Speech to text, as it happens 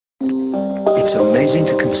amazing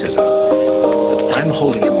to consider that I'm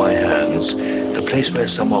holding in my hands the place where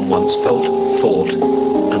someone once felt, thought,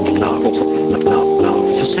 and loved.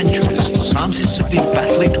 For centuries, scientists have been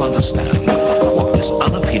battling to understand what this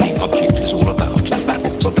unappealing object is all about.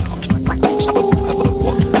 What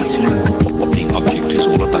the object is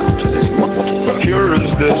all about. Here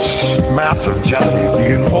is this massive jelly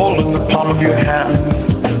you can hold in the palm of your hand,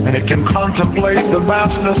 and it can contemplate the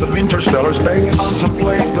vastness of interstellar space.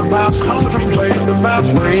 Contemplate the vast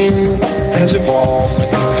brain has evolved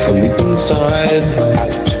from the inside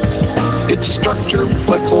out. Its structure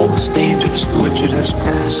reflects all the stages through which it has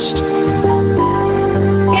passed.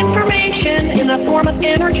 Information in the form of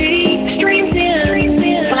energy streams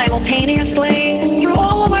in simultaneously through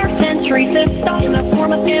all of our sensory systems in the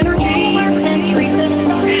form of energy,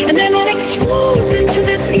 and then it explodes into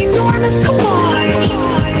this enormous collage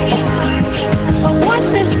of what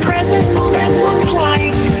this present moment looks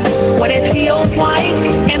like, what it feels like,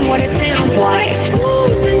 and what it sounds like. It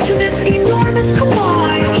explodes into this enormous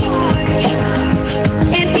collage,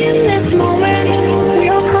 and in this moment we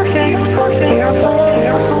are perfect,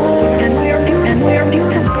 and we are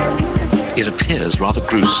beautiful. It appears rather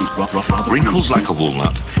gruesome, wrinkles like a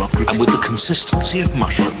walnut, and with the consistency of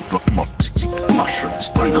mushrooms,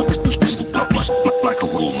 like a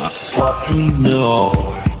walnut. What we know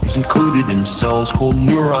is encoded in cells called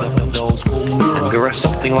neurons, and there are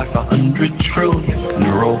something like 100 trillion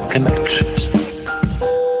neural connections.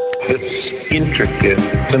 This intricate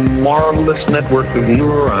and marvelous network of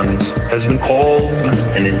neurons has been called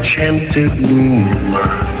an enchanted loom.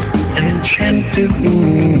 An enchanted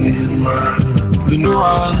loom. The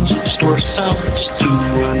neurons store sounds to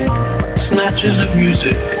snatches of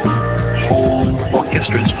music. Whole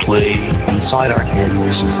orchestras play inside our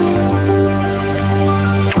heads.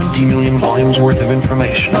 20 million volumes worth of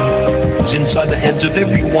information is inside the heads of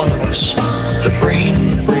every one of us. The brain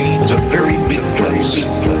is a very big place, a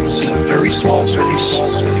very small space.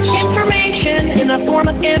 Information in the form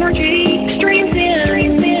of energy streams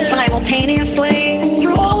in simultaneously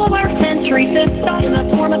through all of our sensory systems in the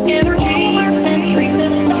form of energy,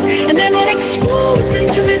 and then it explodes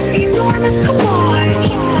into this enormous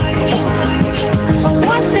collage of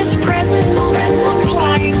what this present moment looks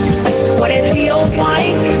like, what it feels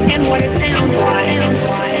like, and what it sounds like.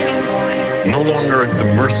 No longer at the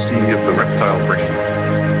mercy of the reptile brain,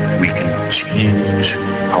 we can change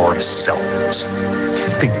ourselves.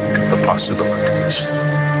 Think of the possibilities.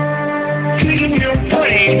 Think of your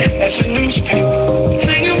brain as a newspaper.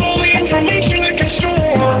 Think of all the information it can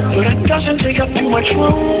store, but it doesn't take up too much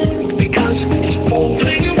room because it's full.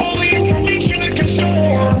 Think of all the information it can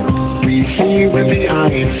store. We see with the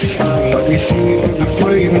eyes, but we see with the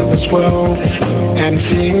brain as well. And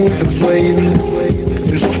seeing with the brain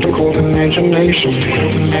is often called imagination.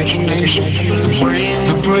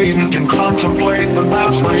 The brain can contemplate the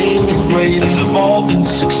vast brain. The brain is evolved in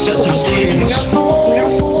successive stages.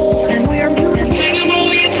 And we are beautiful.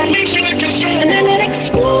 And then it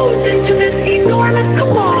explodes into this enormous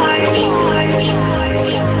collage.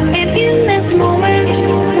 And in this moment,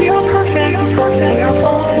 we are perfect.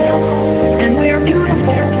 And we are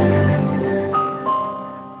beautiful.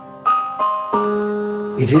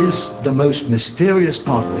 It is the most mysterious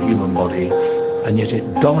part of the human body, and yet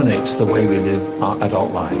it dominates the way we live our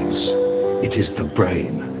adult lives. It is the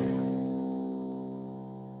brain.